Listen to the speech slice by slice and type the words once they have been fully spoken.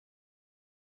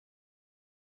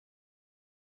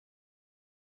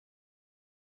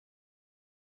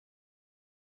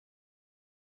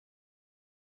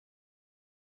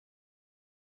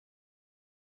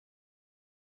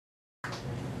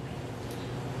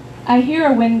I hear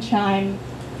a wind chime,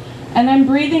 and I'm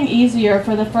breathing easier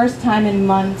for the first time in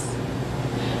months.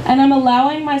 And I'm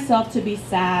allowing myself to be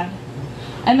sad.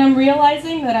 And I'm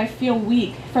realizing that I feel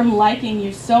weak from liking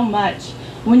you so much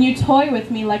when you toy with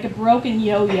me like a broken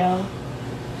yo-yo.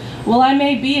 Well, I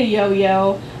may be a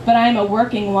yo-yo, but I am a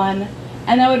working one,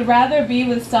 and I would rather be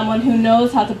with someone who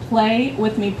knows how to play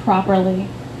with me properly.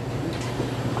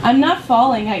 I'm not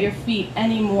falling at your feet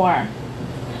anymore.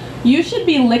 You should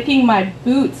be licking my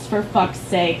boots, for fuck's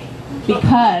sake,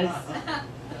 because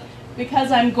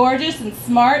I'm gorgeous and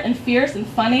smart and fierce and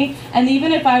funny, and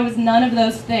even if I was none of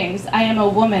those things, I am a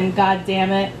woman,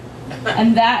 goddammit,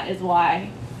 and that is why.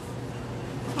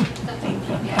 Thank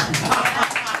you.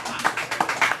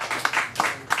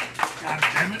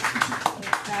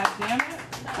 Goddammit.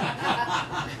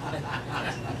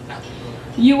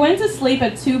 You went to sleep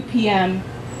at 2 p.m.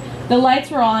 The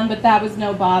lights were on, but that was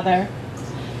no bother.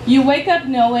 You wake up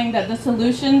knowing that the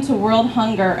solution to world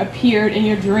hunger appeared in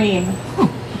your dream.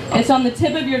 It's on the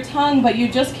tip of your tongue, but you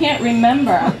just can't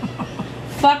remember.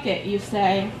 Fuck it, you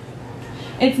say.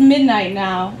 It's midnight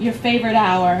now, your favorite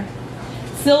hour.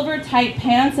 Silver tight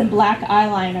pants and black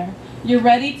eyeliner. You're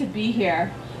ready to be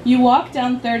here. You walk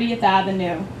down 30th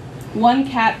Avenue. One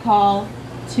cat call,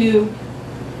 two.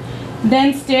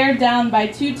 Then stared down by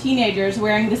two teenagers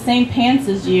wearing the same pants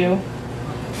as you.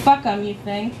 Fuck 'em, you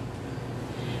think.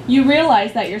 You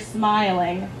realize that you're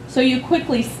smiling, so you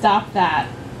quickly stop that.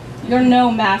 You're no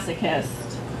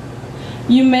masochist.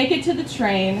 You make it to the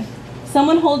train.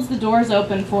 Someone holds the doors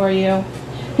open for you,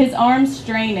 his arms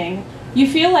straining. You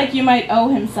feel like you might owe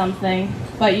him something,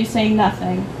 but you say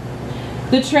nothing.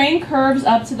 The train curves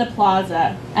up to the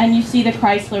plaza, and you see the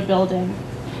Chrysler building.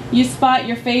 You spot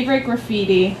your favorite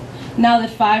graffiti, now that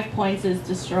 5 Points is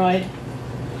destroyed.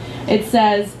 It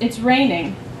says, "It's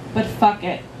raining, but fuck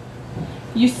it."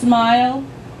 You smile,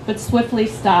 but swiftly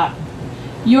stop.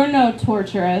 You're no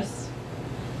torturess.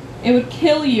 It would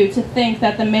kill you to think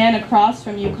that the man across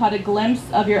from you caught a glimpse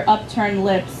of your upturned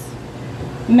lips.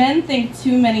 Men think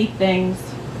too many things,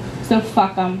 so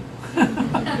fuck 'em.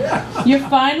 You're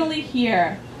finally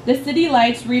here. The city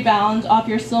lights rebound off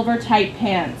your silver tight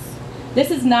pants. This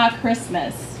is not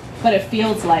Christmas, but it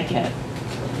feels like it.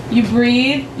 You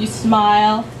breathe, you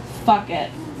smile, fuck it.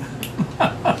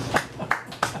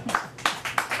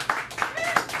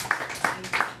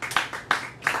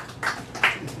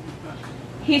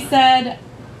 He said,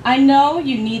 "I know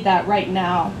you need that right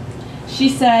now." She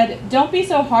said, "Don't be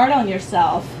so hard on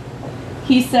yourself."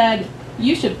 He said,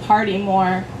 "You should party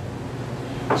more."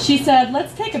 She said,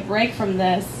 "Let's take a break from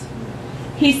this."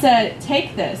 He said,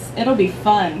 "Take this, it'll be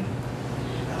fun."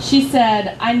 She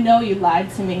said, "I know you lied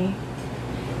to me."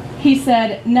 He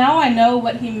said, "Now I know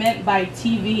what he meant by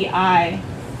TVI."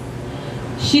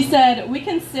 She said, "We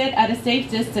can sit at a safe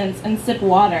distance and sip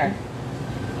water."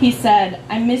 He said,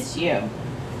 "I miss you."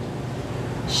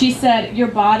 She said, "Your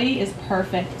body is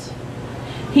perfect."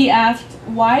 He asked,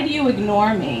 "Why do you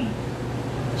ignore me?"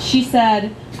 She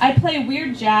said, "I play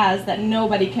weird jazz that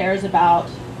nobody cares about."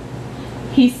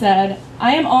 He said,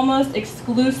 "I am almost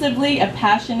exclusively a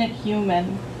passionate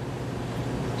human."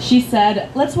 She said,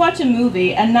 "Let's watch a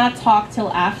movie and not talk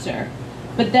till after,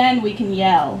 but then we can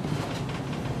yell."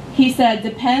 He said,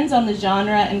 "Depends on the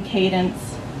genre and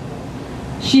cadence."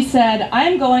 She said, "I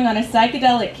am going on a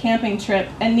psychedelic camping trip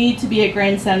and need to be at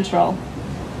Grand Central."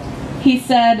 He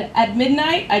said, "At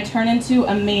midnight, I turn into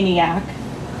a maniac."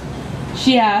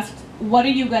 She asked, "What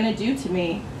are you going to do to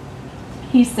me?"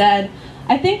 He said,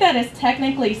 "I think that is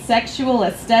technically sexual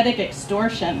aesthetic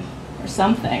extortion or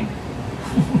something."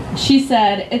 She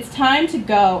said, "It's time to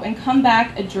go and come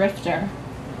back a drifter."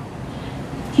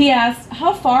 He asked,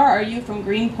 "How far are you from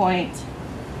Greenpoint?"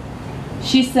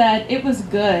 She said, "It was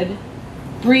good,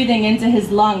 breathing into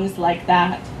his lungs like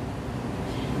that."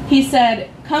 He said,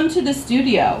 "Come to the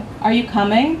studio. Are you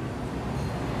coming?"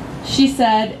 She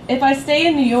said, "If I stay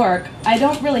in New York, I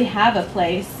don't really have a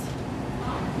place."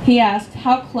 He asked,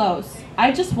 "How close?"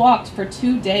 "I just walked for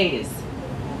 2 days."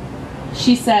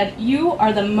 She said, "You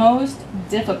are the most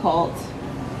difficult."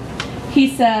 He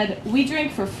said, "We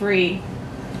drink for free."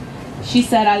 She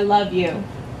said, "I love you."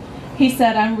 He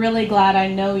said, "I'm really glad I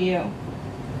know you."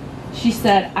 She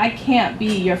said, "I can't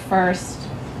be your first."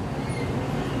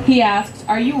 He asked,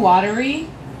 "Are you watery?"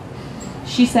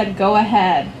 She said, "Go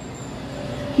ahead."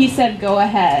 He said, "Go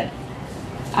ahead."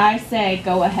 I say,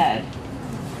 "Go ahead."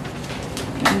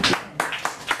 Thank